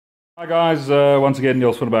Hi guys, once again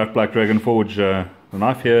Niels van der Berg, Black Dragon Forge. The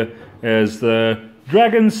knife here is the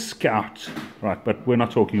Dragon Scout. Right, but we're not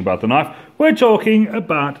talking about the knife. We're talking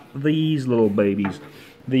about these little babies.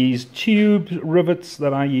 These tube rivets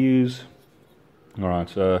that I use. Alright,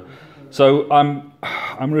 so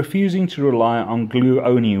I'm refusing to rely on glue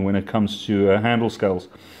only when it comes to handle scales.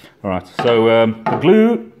 Alright, so the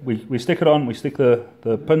glue, we stick it on, we stick the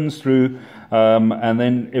pins through, and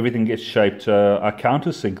then everything gets shaped. I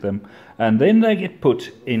countersink them, and then they get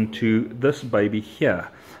put into this baby here,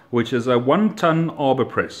 which is a 1-ton arbor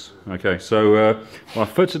press. Okay, so I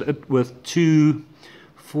fitted it with two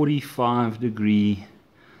 45-degree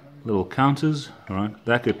little counters. All right,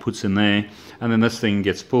 that get puts in there, and then this thing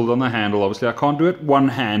gets pulled on the handle. Obviously I can't do it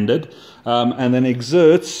one-handed, and then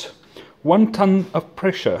exerts 1 ton of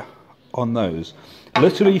pressure on those,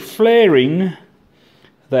 literally flaring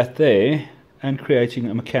that there and creating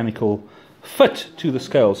a mechanical fit to the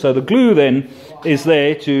scale. So the glue then is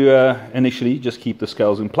there to initially just keep the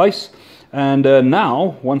scales in place, and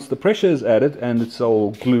now once the pressure is added and it's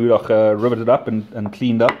all glued, riveted up and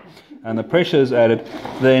cleaned up, and the pressure is added,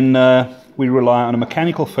 then we rely on a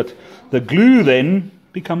mechanical fit. The glue then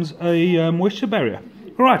becomes a moisture barrier.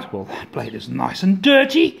 Right, well, that blade is nice and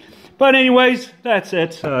dirty, but anyways, that's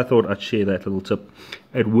it. I thought I'd share that little tip.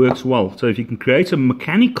 It works well. So if you can create a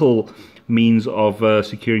mechanical means of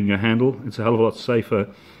securing your handle, it's a hell of a lot safer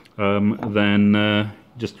than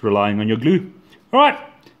just relying on your glue. Alright,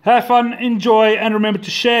 have fun, enjoy, and remember to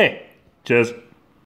share. Cheers.